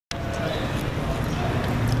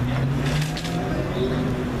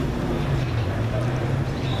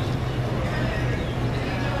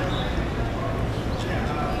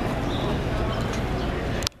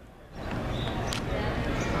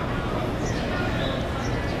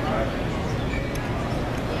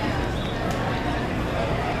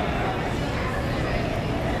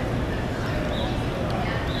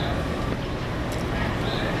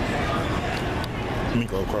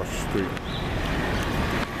across the street.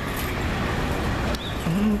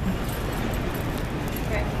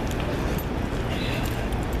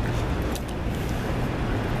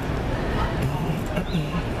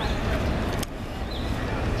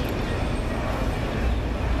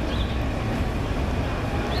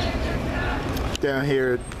 Down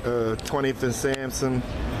here at 20th and Sampson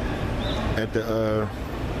at the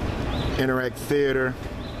Interact Theater.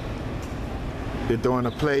 They're doing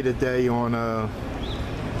a play today on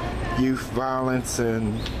youth violence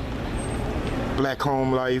and black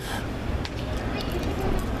home life.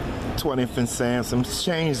 20th and Sampson. It's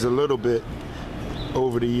changed a little bit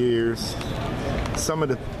over the years. Some of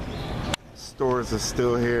the stores are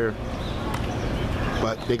still here,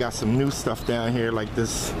 but they got some new stuff down here, like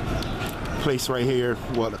this place right here.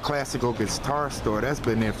 Well, the classical guitar store, that's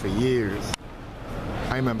been there for years.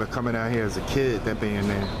 I remember coming out here as a kid, that being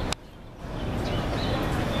there.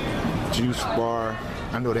 Juice bar.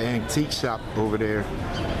 I know the antique shop over there.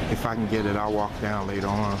 If I can get it, I'll walk down later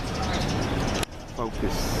on.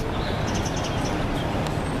 Focus.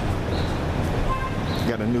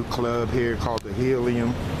 Got a new club here called the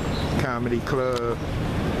Helium Comedy Club.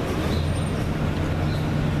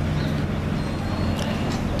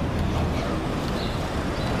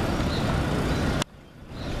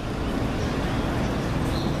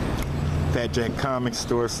 Fat Jack Comic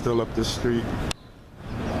Store still up the street.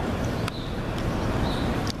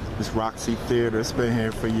 This Roxy Theater, it's been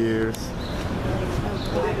here for years.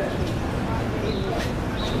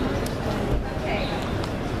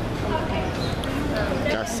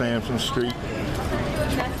 Got Sampson Street.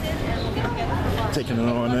 Taking it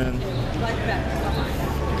on in.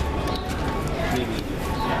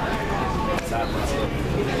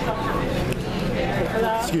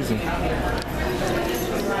 Excuse me.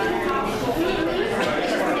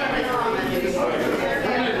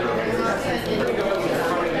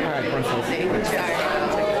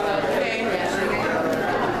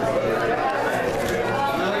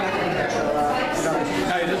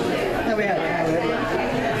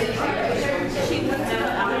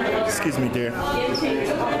 Excuse me, dear.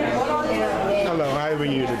 Hello, how are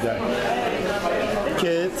you today?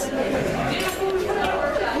 Kids?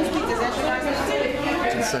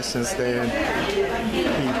 Concession stand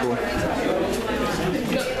people.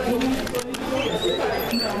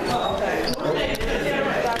 Oh.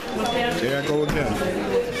 There I go again.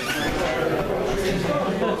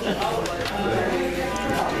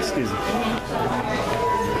 Excuse me.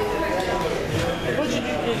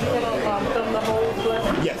 Film the whole clip?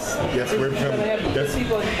 Yes, we're filming. Give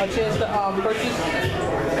people a chance to purchase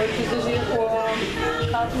this here for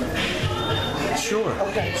copies? Sure.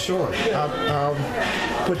 Okay. Sure. I'll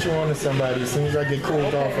put you on to somebody as soon as I get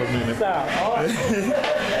cooled off a minute. All right.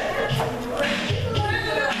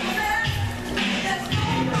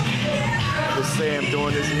 Just say I'm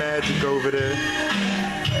doing this magic over there.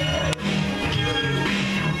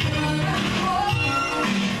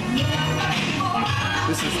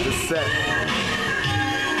 This is the set.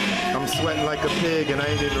 I'm sweating like a pig and I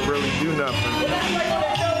ain't even really do nothing.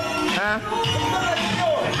 Huh?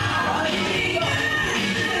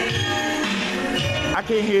 I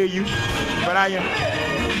can't hear you, but I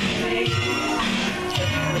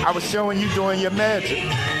was showing you doing your magic.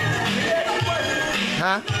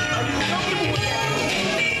 Huh?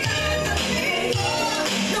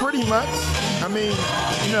 Pretty much. I mean,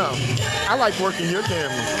 you know, I like working your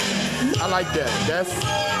camera. I like that.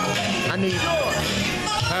 I need.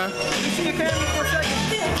 Huh? You see your camera?